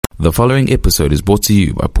The following episode is brought to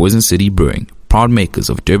you by Poison City Brewing, proud makers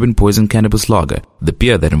of Durban Poison Cannabis Lager, the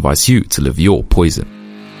beer that invites you to live your poison.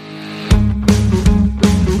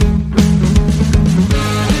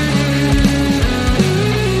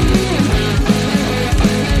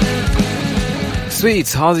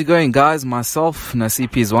 Sweet, how's it going, guys? Myself,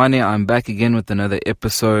 Nasipi Zwane. I'm back again with another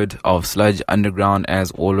episode of Sludge Underground.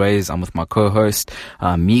 As always, I'm with my co-host,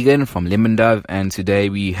 Megan from Lemon Dove, and today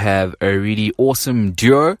we have a really awesome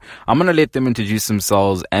duo. I'm going to let them introduce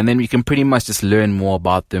themselves, and then we can pretty much just learn more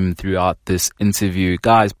about them throughout this interview.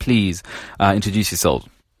 Guys, please introduce yourselves.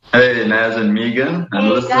 Hey, Naz and Megan, and hey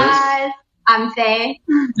listeners. Guys, I'm Faye.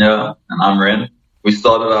 Yeah, and I'm Ren. We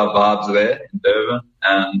started our vibes there in Durban,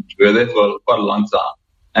 and we were there for quite a long time.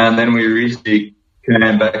 And then we recently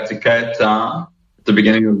came back to Cape Town at the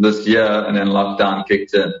beginning of this year, and then lockdown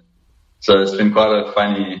kicked in. So it's been quite a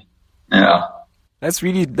funny, yeah. That's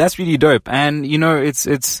really dope. And, you know, it's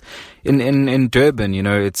in Durban, you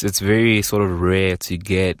know, it's very sort of rare to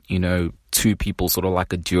get, you know, two people sort of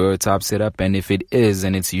like a duo type setup. And if it is,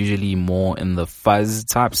 and it's usually more in the fuzz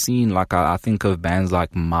type scene. Like I think of bands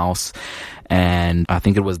like Mouse, and I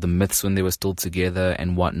think it was the Myths when they were still together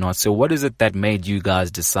and whatnot. So what is it that made you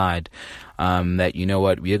guys decide that, you know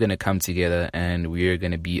what, we are going to come together and we are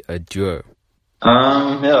going to be a duo?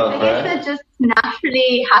 I guess it just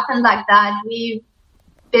naturally happened like that. We've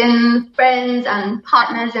been friends and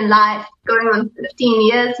partners in life going on 15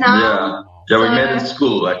 years now. Yeah, we met in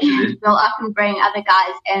school, actually. We'll often bring other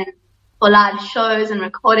guys in for live shows and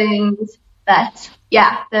recordings. But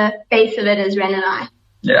yeah, the base of it is Ren and I.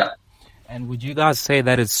 Yeah. And would you guys say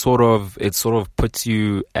that it sort of puts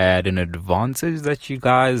you at an advantage that you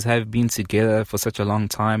guys have been together for such a long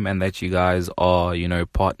time and that you guys are, you know,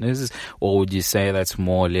 partners? Or would you say that's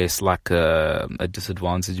more or less like a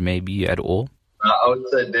disadvantage maybe at all? I would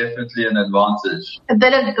say definitely an advantage. A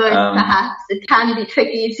bit of both, perhaps. It can be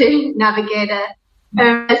tricky to navigate a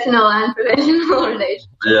personal and professional relationship.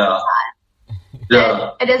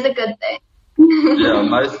 Yeah. It is a good thing. Yeah,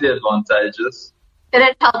 mostly advantageous. But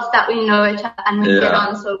it helps that we know each other and we get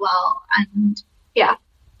on so well. And yeah.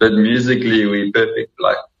 But musically, we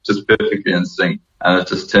just perfectly in sync. And it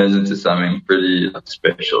just turns into something pretty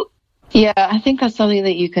special. Yeah, I think that's something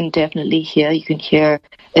that you can definitely hear. You can hear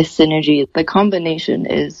a synergy. The combination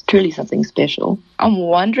is truly something special. I'm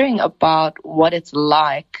wondering about what it's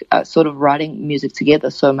like sort of writing music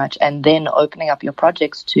together so much and then opening up your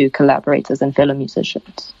projects to collaborators and fellow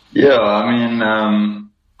musicians. Yeah, I mean,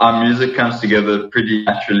 our music comes together pretty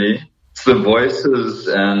naturally. It's the voices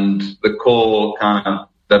and the core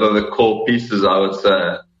that are the core pieces, I would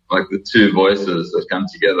say, like the two voices that come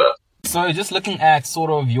together. So just looking at sort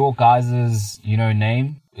of your guys', you know,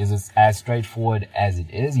 name, is it as straightforward as it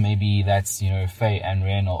is? Maybe that's, you know, Faye and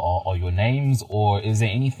Ren are your names, or is there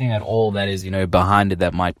anything at all that is, you know, behind it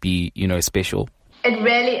that might be, you know, special? It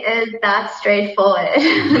really is that straightforward.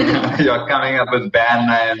 You're coming up with band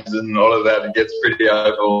names and all of that. It gets pretty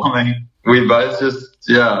overwhelming. We both just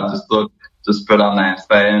thought, just put our names,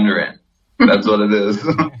 Faye and Ren. That's what it is.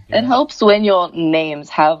 It helps when your names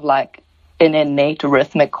have like an innate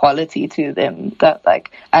rhythmic quality to them that like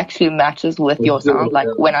actually matches with your sound. Like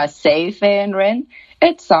when I say Faye and Ren,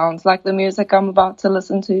 it sounds like the music I'm about to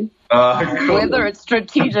listen to. Cool. Whether it's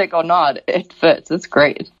strategic or not, it fits. It's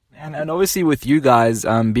great. And obviously with you guys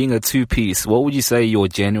being a two-piece, what would you say your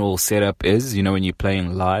general setup is, you know, when you're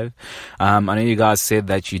playing live? I know you guys said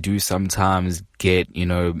that you do sometimes get, you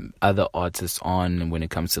know, other artists on when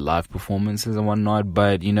it comes to live performances and whatnot,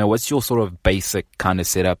 but, you know, what's your sort of basic kind of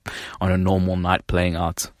setup on a normal night playing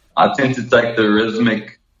out? I tend to take the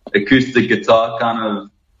rhythmic acoustic guitar kind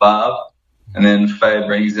of vibe, and then Faye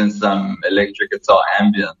brings in some electric guitar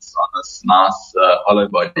ambience on this nice hollow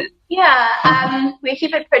body. Yeah, we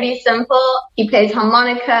keep it pretty simple. He plays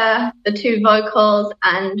harmonica, the two vocals,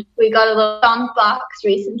 and we got a little sound box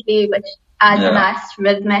recently, which adds a nice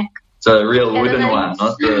rhythmic. It's a real wooden one,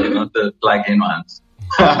 not the plug-in ones.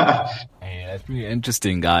 Hey, that's pretty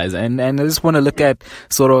interesting, guys. And I just want to look at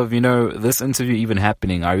sort of, you know, this interview even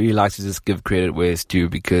happening. I really like to just give credit where it's due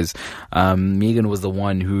because Megan was the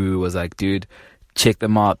one who was like, dude, check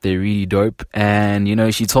them out, they're really dope. And, you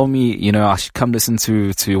know, she told me, you know, I should come listen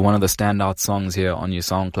to one of the standout songs here on your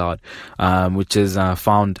SoundCloud, which is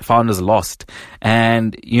Founders Lost.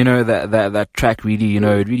 And, you know, that track really, you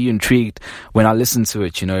know, it really intrigued when I listened to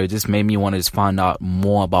it. You know, it just made me want to just find out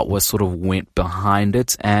more about what sort of went behind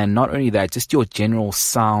it. And not only that, just your general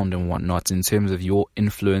sound and whatnot in terms of your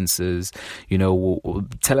influences. You know,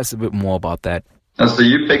 tell us a bit more about that. So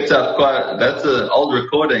you picked up that's an old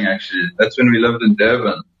recording actually. That's when we lived in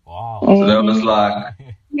Durban. Wow. So that was like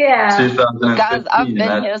Yeah. 2015. Guys, I've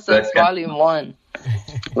been here since volume 1.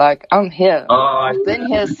 Like, I'm here. I've been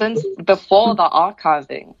here since before the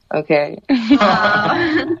archiving, okay?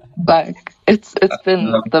 Like, it's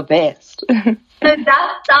been the best. So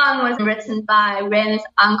that song was written by Ren's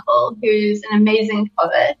uncle, who's an amazing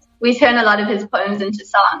poet. We turn a lot of his poems into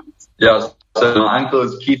songs. Yeah, so my uncle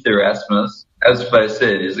is Keith Erasmus. As Faye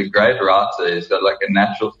said, he's a great writer. He's got like a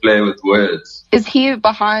natural flair with words. Is he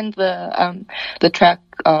behind the track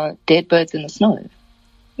Dead Birds in the Snow?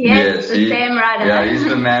 Yes, the same writer. Yeah, he's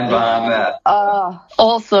the man behind that.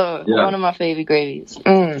 Also, one of my favorite gravies.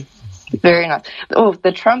 Very nice. Oh,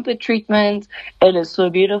 the trumpet treatment, it is so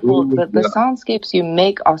beautiful. The soundscapes you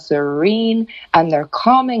make are serene and they're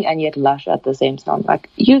calming and yet lush at the same time. Like,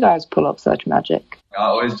 you guys pull off such magic. I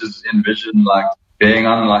always just envision like being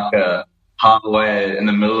on like a highway in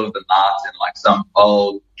the middle of the night in like some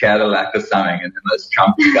old Cadillac or something, and then those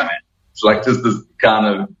trumpets come in. It's like just this kind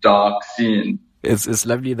of dark scene. It's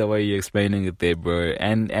lovely the way you're explaining it there, bro.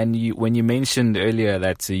 And you, when you mentioned earlier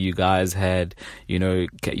that you guys had, you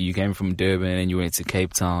came from Durban and you went to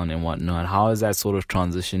Cape Town and whatnot, how has that sort of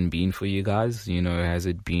transition been for you guys? Has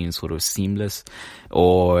it been sort of seamless,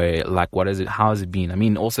 or like how has it been? I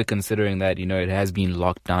mean, also considering that, it has been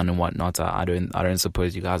locked down and whatnot, I don't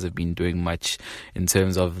suppose you guys have been doing much in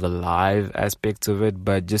terms of the live aspects of it,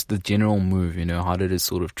 but just the general move, how did it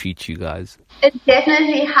sort of treat you guys? It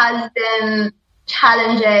definitely has been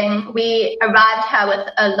challenging. We arrived here with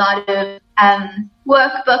a lot of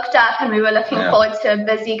work booked up, and we were looking forward to a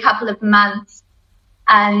busy couple of months,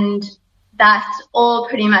 and that all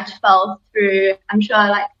pretty much fell through. I'm sure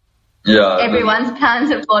everyone's plans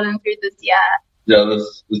have fallen through this year. Yeah,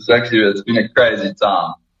 this it's been a crazy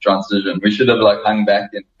time transition. We should have hung back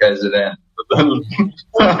in KZN. We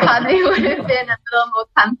probably would have been a little more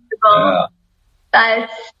comfortable, but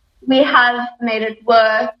we have made it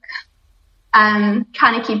work.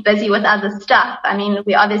 Trying to keep busy with other stuff. I mean,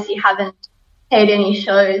 we obviously haven't played any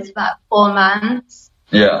shows for about 4 months.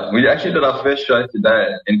 Yeah, we actually did our first show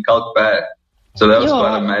today in Kalk Bay, so that was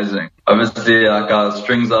quite amazing. Obviously, our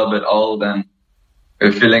strings are a bit old and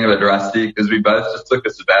we're feeling a bit rusty because we both just took a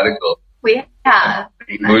sabbatical. We have,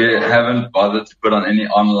 pretty much. We haven't bothered to put on any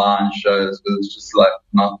online shows because it's just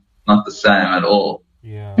not the same at all.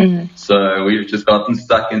 Yeah. Mm-hmm. So we've just gotten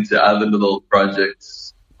stuck into other little projects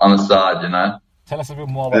on the side, Tell us a bit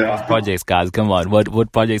more about those projects, guys. Come on.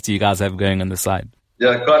 What projects do you guys have going on the side?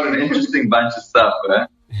 Yeah, quite an interesting bunch of stuff, right?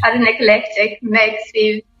 Had an eclectic mix.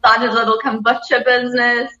 We started a little kombucha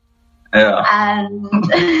business. Yeah. And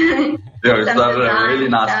we started a really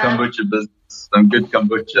nice kombucha business. Some good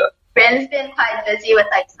kombucha. Bren's been quite busy with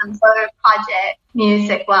some sort of project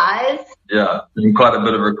music-wise. Yeah, doing quite a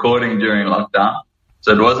bit of recording during lockdown.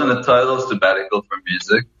 So it wasn't a total sabbatical from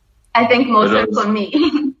music. I think more so for me.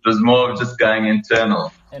 It was more of just going internal.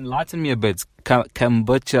 Enlighten me a bit.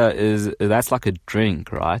 Kombucha that's like a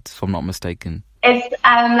drink, right? If I'm not mistaken. It's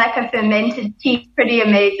like a fermented tea. Pretty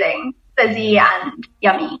amazing. Fizzy and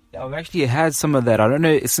yummy. I've actually had some of that. I don't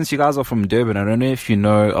know, since you guys are from Durban, I don't know if you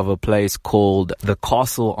know of a place called The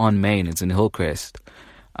Castle on Main. It's in Hillcrest.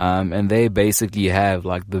 And they basically have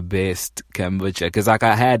the best kombucha, because I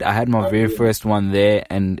had my very first one there,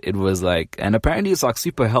 and it was and apparently it's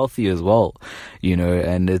super healthy as well,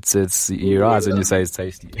 and it's your eyes when you say it's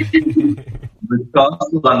tasty. The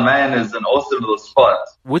Castle on Main is an awesome little spot.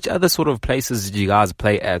 Which other sort of places did you guys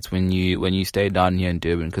play at when you stayed down here in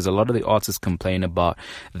Durban? Because a lot of the artists complain about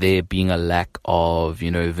there being a lack of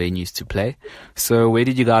venues to play. So which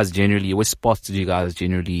spots did you guys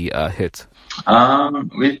generally hit?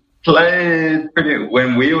 We played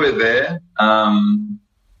when we were there,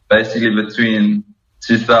 basically between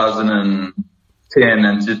 2010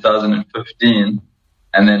 and 2015,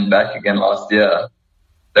 and then back again last year.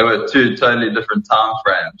 There were 2 totally different time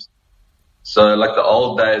frames. So the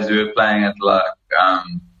old days we were playing at my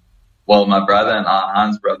brother and I,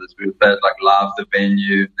 Hans brothers, we played live the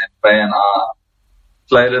venue, and then Faye and I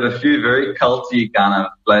played at a few very culty kind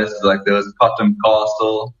of places. There was Cotton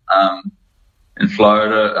Castle, in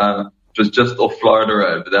Florida, it was just off Florida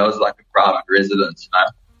Road, but that was a private residence,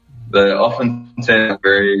 They often turn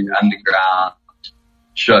very underground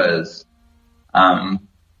shows.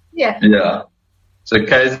 Yeah. So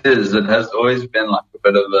KZ, it has always been a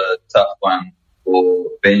bit of a tough one for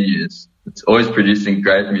venues. It's always producing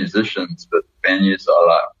great musicians, but venues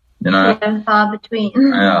are far between.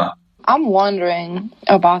 Yeah. I'm wondering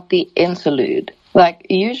about the interlude.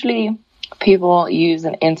 Usually people use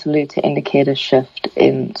an interlude to indicate a shift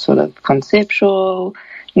in sort of conceptual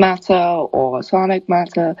Matter or Sonic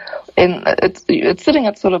Matter. And it's sitting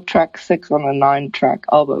at sort of track 6 on a 9-track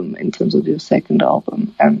album in terms of your second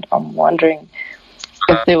album. And I'm wondering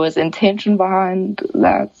if there was intention behind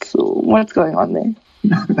that. What's going on there?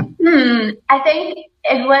 I think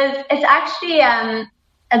it's actually a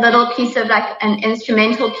little piece of like an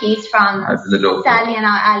instrumental piece from Sally and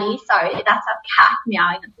Our Alley. Sorry, that's a cat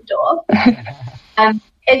meowing at the door.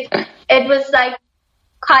 It was like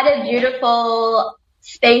quite a beautiful,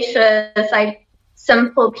 spacious, like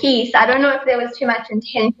simple piece. I don't know if there was too much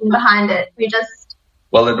intention behind it.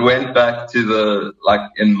 Well, it went back to the, like,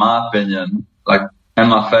 in my opinion, like, and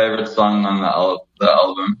my favorite song on the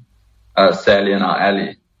album, Sally and Our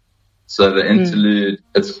Alley. So the interlude,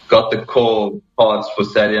 it's got the core parts for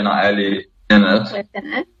Sally and Our Alley in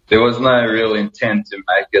it. There was no real intent to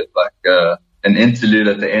make it like an interlude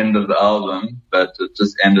at the end of the album, but it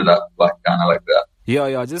just ended up like kind of like that.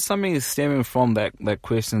 Yeah, just something stemming from that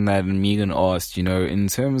question that Megan asked, you know, in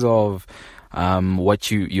terms of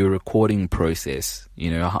what your recording process,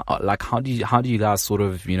 you know, how do you guys sort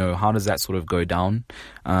of, you know, how does that sort of go down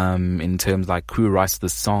in terms like who writes the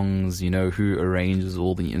songs, you know, who arranges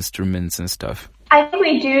all the instruments and stuff? I think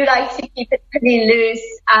we do like to keep it pretty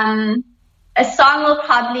loose. A song will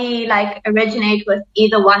probably like originate with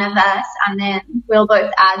either one of us, and then we'll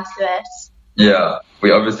both add to it. Yeah,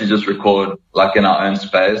 we obviously just record like in our own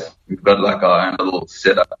space. We've got like our own little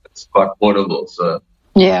setup. It's quite portable, so.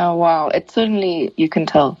 Yeah, wow. It certainly, you can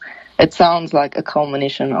tell, it sounds like a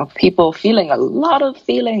culmination of people feeling a lot of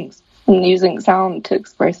feelings and using sound to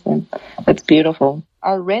express them. It's beautiful.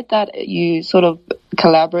 I read that you sort of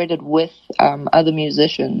collaborated with other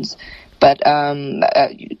musicians, but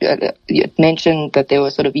you mentioned that there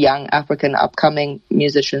were sort of young African upcoming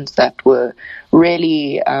musicians that were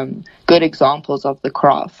really good examples of the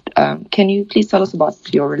craft. Can you please tell us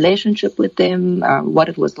about your relationship with them, what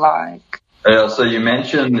it was like? Yeah, so you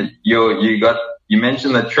mentioned you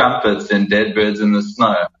mentioned the trumpets in Dead Birds in the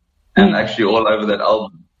Snow, and actually all over that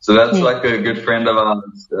album. So that's like a good friend of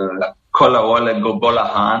ours, Kolawole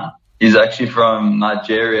Gobolahan. He's actually from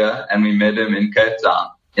Nigeria, and we met him in Cape Town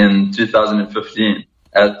in 2015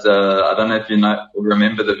 at I don't know if you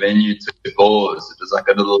remember the venue to Boers. It was like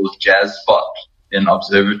a little jazz spot in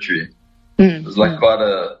Observatory. It was like quite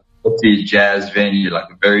a jazz venue, like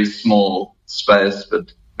a very small space,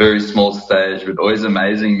 but very small stage with always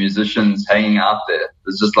amazing musicians hanging out there.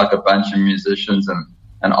 There's just like a bunch of musicians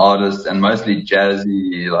and artists and mostly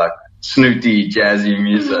jazzy, like snooty, jazzy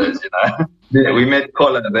musos, you know. Yeah, we met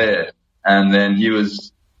Kola there, and then he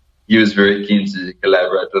was very keen to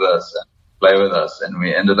collaborate with us and play with us, and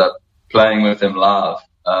we ended up playing with him live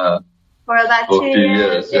for about for 2 a few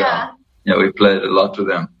years. Yeah, we played a lot with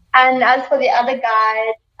them. And as for the other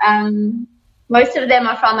guys, most of them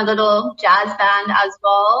are from a little jazz band as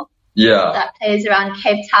well. Yeah. That plays around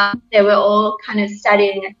Cape Town. They were all kind of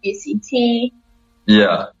studying at UCT.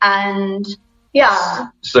 Yeah. And yeah.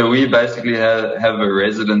 So we basically have a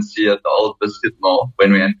residency at the Old Biscuit Mall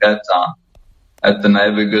when we're in Cape Town at the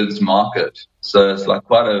Neighbor Goods Market. So it's like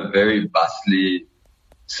quite a very bustly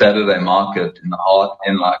Saturday market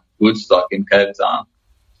in like Woodstock in Cape Town.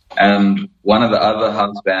 And one of the other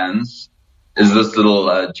house bands is this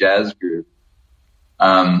little jazz group.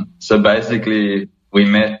 So basically we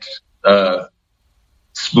met Sbu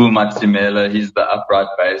Matsimela, he's the upright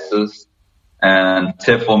bassist, and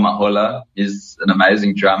Tefo Mahola, he's an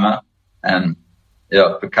amazing drummer and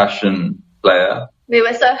percussion player. We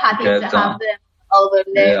were so happy to have them, although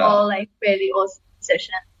they're all like really awesome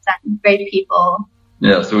musicians and great people.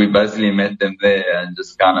 Yeah, so we basically met them there and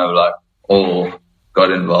just kind of like all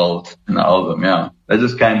got involved in the album, They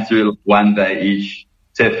just came through one day each.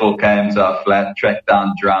 Tefo came to our flat, tracked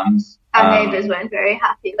down drums. Our neighbors weren't very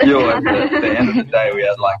happy with that. At the end of the day, we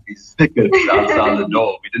had like these stickers outside the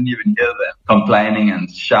door. We didn't even hear them complaining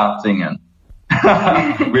and shouting, and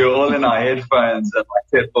we were all in our headphones and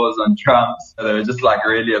like Tefo was on drums. So they were just like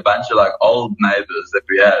really a bunch of like old neighbors that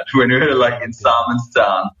we had when we were like in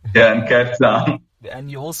Simonstown, in Cape Town.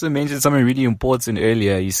 And you also mentioned something really important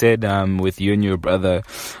earlier. You said with you and your brother,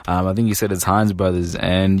 I think you said it's Heinz Brothers,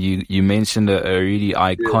 and you mentioned a really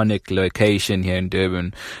iconic location here in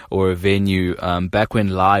Durban, or a venue back when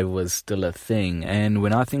live was still a thing. And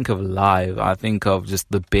when I think of live, I think of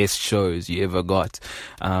just the best shows you ever got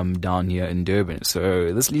down here in Durban.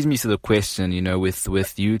 So this leads me to the question,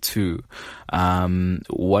 with you two,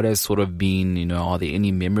 what has sort of been, are there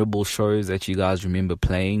any memorable shows that you guys remember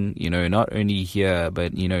playing, not only here,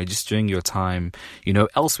 but, just during your time,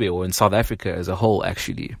 elsewhere or in South Africa as a whole,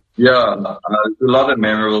 actually? Yeah, there's a lot of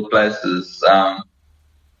memorable places.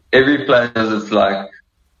 Every place is like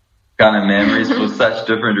kind of memories for such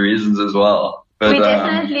different reasons as well. But we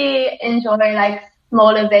definitely enjoy like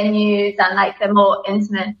smaller venues and like a more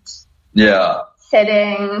intimate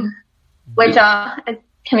setting, which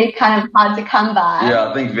can be kind of hard to come by. Yeah,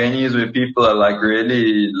 I think venues where people are like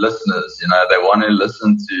really listeners, you know, they want to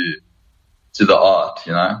listen to the art,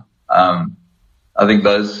 you know. I think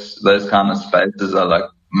those kind of spaces are like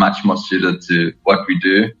much more suited to what we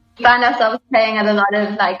do. We find ourselves playing at a lot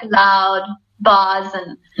of like loud bars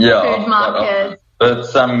and food markets. But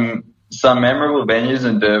some memorable venues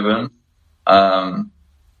in Durban. I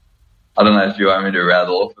don't know if you want me to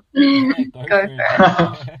rattle off. Go for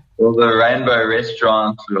it. Well, the Rainbow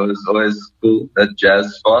Restaurant was always cool, that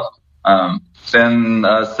jazz spot. Then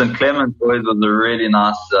St. Clement's always was a really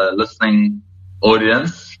nice listening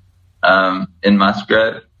audience in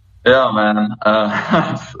Musgrave. Yeah, man.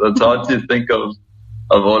 It's hard to think of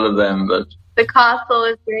all of them, but the castle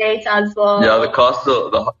is great as well. Yeah, the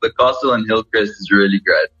castle in Hillcrest is really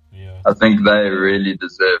great. Yeah. I think they really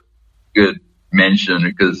deserve good mention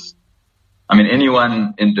because, I mean,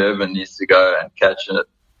 anyone in Durban needs to go and catch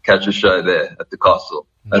a show there at the castle.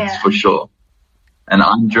 That's for sure. And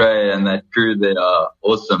Andre and that crew, they are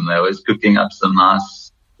awesome. They're always cooking up some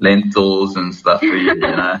nice lentils and stuff for you, you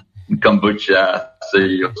know, and kombucha. So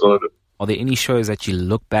you're sort of. Are there any shows that you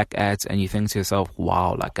look back at and you think to yourself,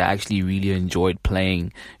 wow, like I actually really enjoyed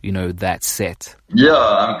playing, you know, that set?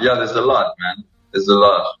 Yeah, there's a lot, man. There's a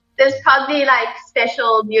lot. There's probably like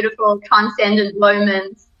special, beautiful, transcendent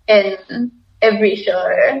moments in every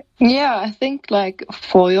show. Yeah, I think like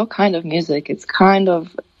for your kind of music, it's kind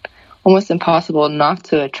of almost impossible not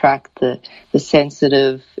to attract the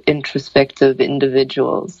sensitive, introspective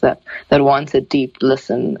individuals that want a deep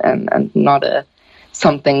listen and not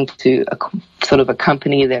something to sort of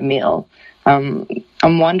accompany their meal. I'm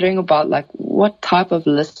wondering about like what type of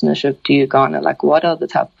listenership do you garner? Like what are the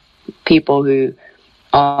type of people who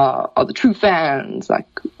are the true fans? Like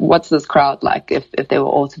what's this crowd like if they were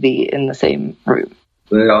all to be in the same room?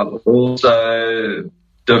 They are all so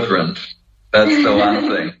different. That's the one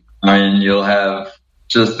thing. I mean, you'll have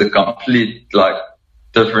just the complete like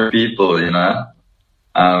different people, you know.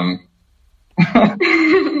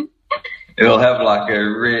 You'll have like a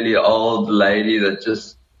really old lady that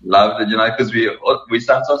just loved it, you know, because we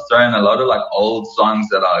sometimes throw in a lot of like old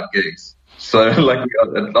songs at our gigs. So like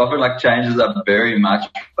it often like changes up very much.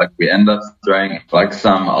 Like we end up throwing like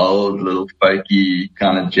some old little folky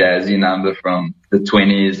kind of jazzy number from the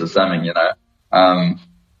 20s or something, you know.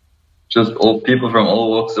 Just all people from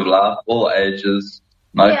all walks of life, all ages,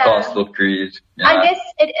 no caste or creed. You know? I guess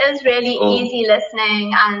it is really easy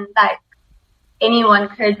listening and like anyone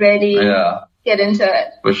could really get into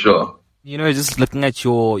it. For sure. You know, just looking at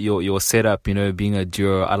your setup, you know, being a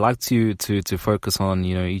duo, I'd like to focus on,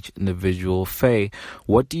 you know, each individual. Faye,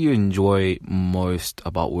 what do you enjoy most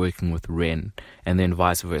about working with Ren, and then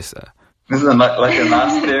vice versa? This is like a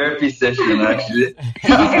nice therapy session, actually.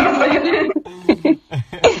 I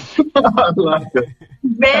like it.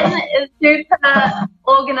 Ben is super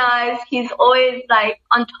organized. He's always like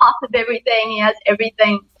on top of everything. He has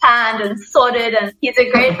everything planned and sorted, and he's a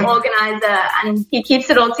great organizer, and he keeps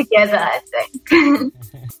it all together, I think.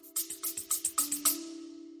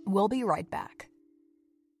 We'll be right back.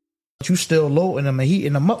 You still loading them and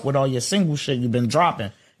heating them up with all your single shit you've been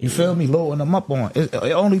dropping. You feel me? Loading them up on. It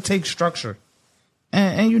only takes structure.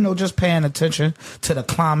 And you know, just paying attention to the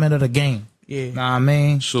climate of the game. Yeah. Know what I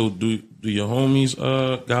mean? So do your homies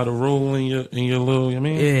got a role in your little, I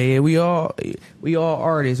mean? Yeah, we all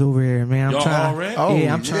artists over here, man.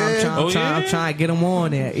 I'm trying to get them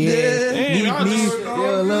on there. Yeah.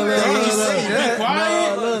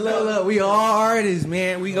 Look. We all artists,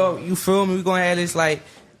 man. You feel me? We gonna have this like,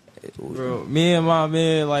 bro, me and my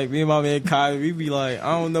man Kai, we be like,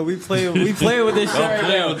 I don't know, we play with this shit right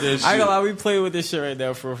now. I ain't gonna lie, we play with this shit right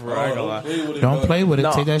now for I ain't gonna lie. Don't play with it.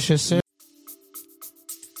 No. Take that shit serious.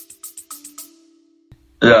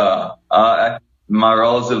 Yeah, my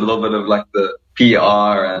role is a little bit of like the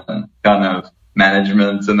PR and kind of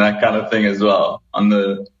management and that kind of thing as well on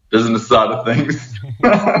the business side of things.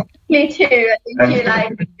 Me too. I think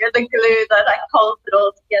you're the glue that like holds it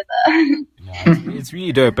all together. It's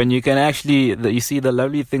really dope, and you can actually, you see, the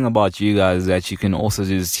lovely thing about you guys is that you can also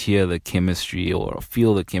just hear the chemistry or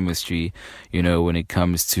feel the chemistry, you know, when it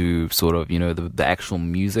comes to sort of, you know, the actual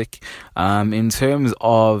music. In terms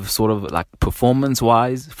of sort of like performance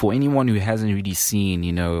wise, for anyone who hasn't really seen,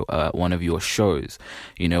 you know, one of your shows,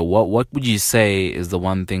 you know, what would you say is the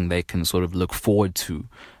one thing they can sort of look forward to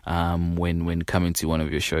when coming to one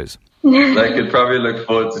of your shows? They could probably look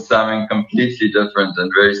forward to something completely different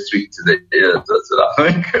and very sweet to their ears. That's what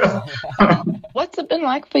I think. What's it been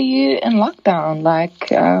like for you in lockdown?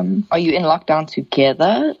 Like, are you in lockdown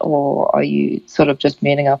together, or are you sort of just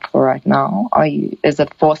meeting up for right now? Is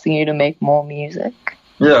it forcing you to make more music?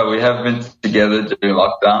 Yeah, we have been together during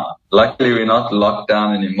lockdown. Luckily, we're not locked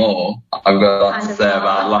down anymore. I've got a lot to say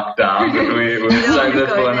about lockdown, but we'll save that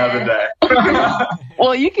for another day.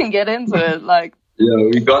 Well, you can get into it. Like, yeah,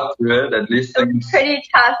 we got through it. At least it was pretty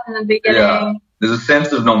tough in the beginning. Yeah, there's a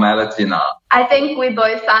sense of normality now. I think we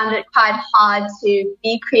both found it quite hard to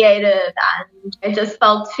be creative, and it just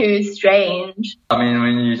felt too strange. I mean,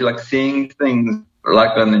 when you're like seeing things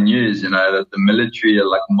like on the news, you know, that the military are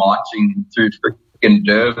like marching through in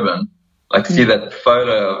Durban, like see that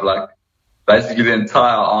photo of like basically the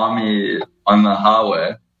entire army on the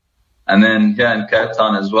highway, and then here in Cape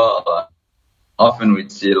Town as well, like, often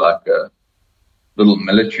we'd see like a little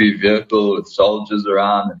military vehicle with soldiers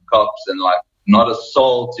around and cops, and like not a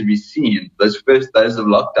soul to be seen. Those first days of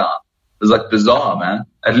lockdown, it was like bizarre, man.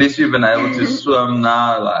 At least we've been able to swim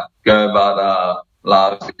now, like go about our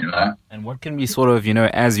lives, you know. And what can we sort of, you know,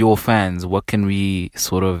 as your fans, what can we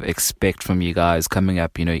sort of expect from you guys coming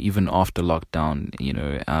up, you know, even after lockdown? You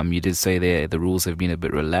know, you did say there the rules have been a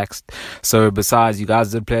bit relaxed. So besides, you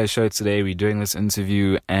guys did play a show today, we're doing this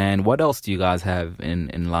interview, and what else do you guys have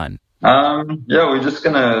in line? Yeah, we're just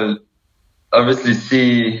gonna obviously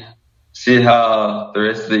see how the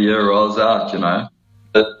rest of the year rolls out, you know.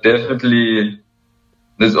 But definitely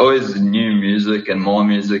there's always new music and more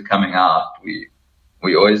music coming out. We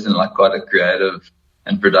always in like quite a creative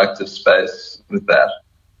and productive space with that.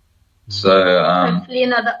 So hopefully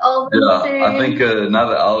another album soon. I think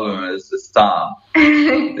another album is time.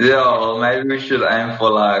 Yeah, well maybe we should aim for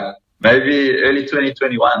like maybe early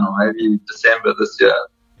 2021 or maybe December this year.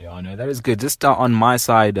 Yeah, I know that is good. Just on my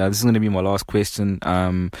side, this is going to be my last question.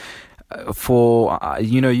 For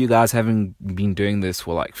you know, you guys having been doing this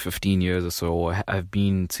for like 15 years or so, or have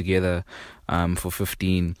been together for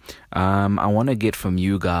 15, I want to get from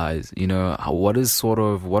you guys, you know, what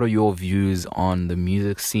are your views on the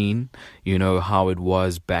music scene, you know, how it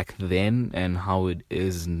was back then and how it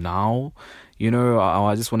is now? You know,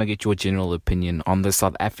 I just want to get your general opinion on the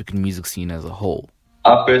South African music scene as a whole.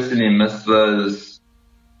 I personally miss those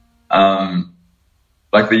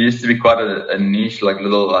like there used to be quite a niche, like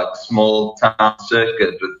little like small town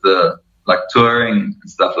circuit with the like touring and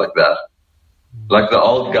stuff like that. Like the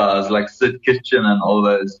old guys like Sid Kitchen and all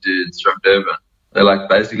those dudes from Durban. They like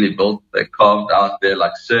basically they carved out their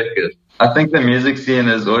like circuit. I think the music scene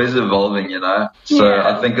is always evolving, you know. So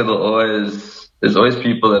I think there's always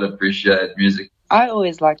people that appreciate music. I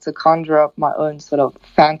always like to conjure up my own sort of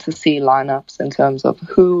fantasy lineups in terms of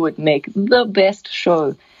who would make the best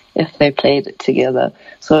show if they played it together.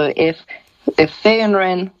 So if Faye and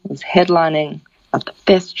Ren was headlining at the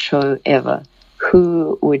best show ever,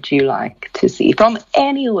 who would you like to see from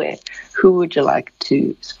anywhere? Who would you like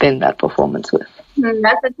to spend that performance with?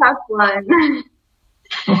 That's a tough one.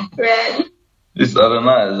 Ren. Just, I don't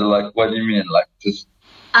know. Is it like, what do you mean? Like just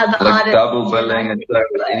other like artists, double billing and stuff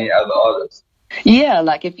with any other artists? Yeah,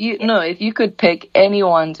 like if you could pick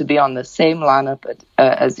anyone to be on the same lineup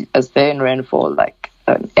as Faye and Ren for like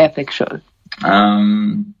an epic show.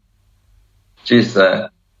 Geez, I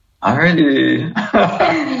really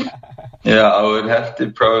yeah, I would have to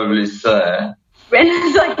probably say Ren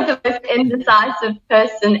is like the most indecisive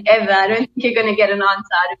person ever. I don't think you're going to get an answer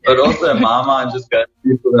out of it. But also, my mind just goes to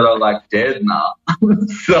people that are like dead now.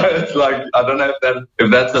 So it's like, I don't know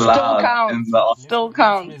if that's allowed. Still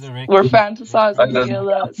counts. We're fantasizing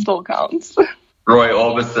together. Still counts. Roy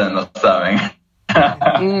Orbison or something.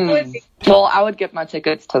 Well, I would get my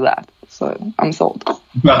tickets to that, so I'm sold.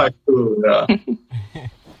 Cool, yeah.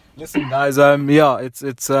 Listen, guys,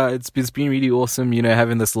 it's been really awesome, you know,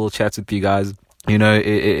 having this little chat with you guys. You know,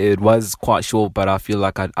 it was quite short, but I feel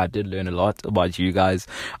like I did learn a lot about you guys.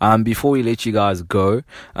 Before we let you guys go,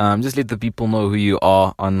 just let the people know who you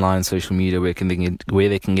are online, social media, where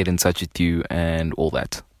they can get in touch with you and all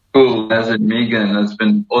that. Cool. As in Megan, it's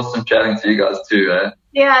been awesome chatting to you guys too, eh?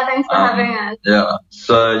 Yeah, thanks for having us. Yeah.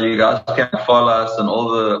 So you guys can follow us on all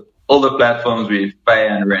the platforms. We Faye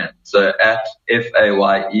and Ren. So at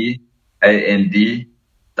FAYEANDWREN.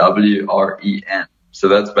 So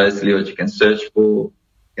that's basically what you can search for. You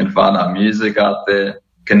can find our music out there.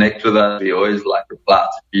 Connect with us. We always like reply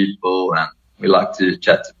to people and we like to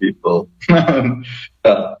chat to people. Yeah,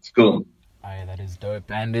 it's cool. Aye, that is dope.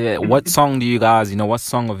 And what song do you guys, what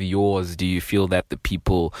song of yours do you feel that the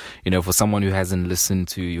people, for someone who hasn't listened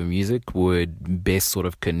to your music would best sort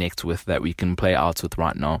of connect with that we can play out with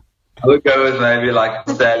right now? I would go with maybe like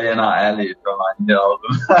Sally and Our Alley from my new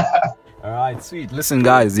album. All right, sweet. Listen,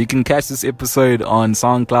 guys, you can catch this episode on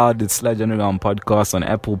SoundCloud. It's Sledge Underground Podcast. On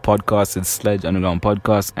Apple Podcasts, it's Sledge Underground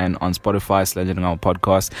Podcast. And on Spotify, Sledge Underground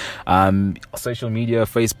Podcast. Social media,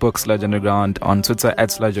 Facebook, Sledge Underground. On Twitter, at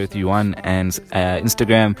Sledge031. And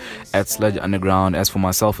Instagram, at Sledge Underground. As for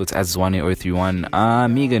myself, it's at Zwane031.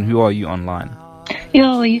 Megan, who are you online?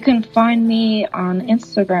 Yo, you can find me on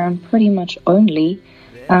Instagram pretty much only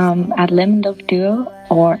at Lemon Dove Duo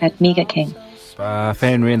or at Mega King. Fan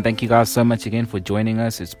and Ren, thank you guys so much again for joining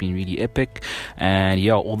us. It's been really epic, and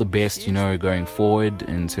yeah, all the best, going forward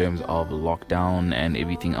in terms of lockdown and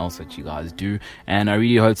everything else that you guys do. And I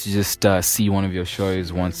really hope to just see one of your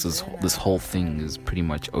shows once this whole thing is pretty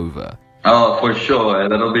much over. Oh, for sure.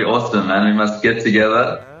 That'll be awesome, man. We must get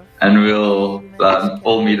together and we'll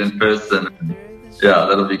all meet in person. Yeah,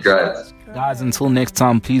 that'll be great. Guys, until next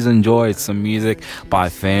time, please enjoy some music by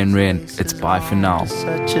Fan Ren. It's bye for now.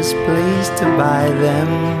 Such is pleased to buy them,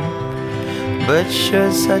 but sure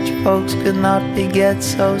such folks could not beget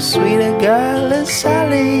so sweet a girl as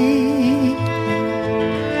Sally.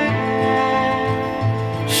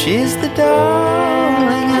 She's the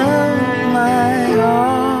darling of my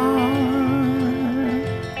heart.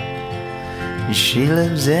 She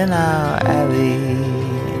lives in our alley.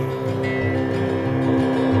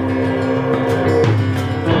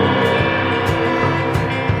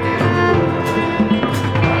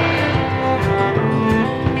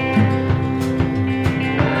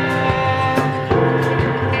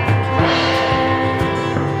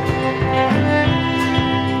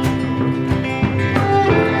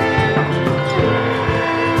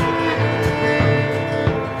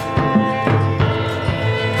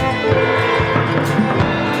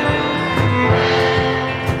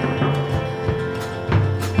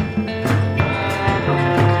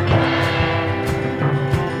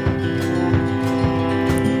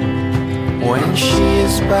 When she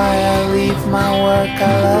is by, I leave my work.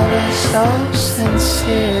 I love her so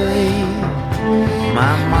sincerely.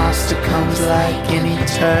 My master comes like any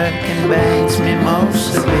Turk and bangs me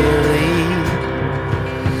most severely.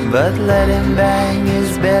 But let him bang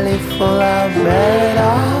his belly full, I'll bear it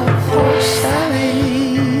all for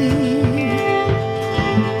Sally.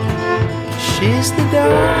 She's the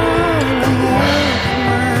darling of my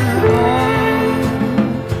heart.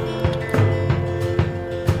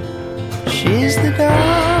 She's the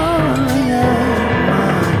darling of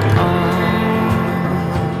my heart.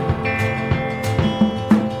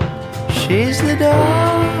 She's the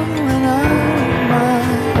darling of my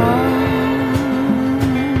heart.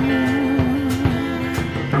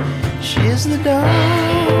 She's the darling.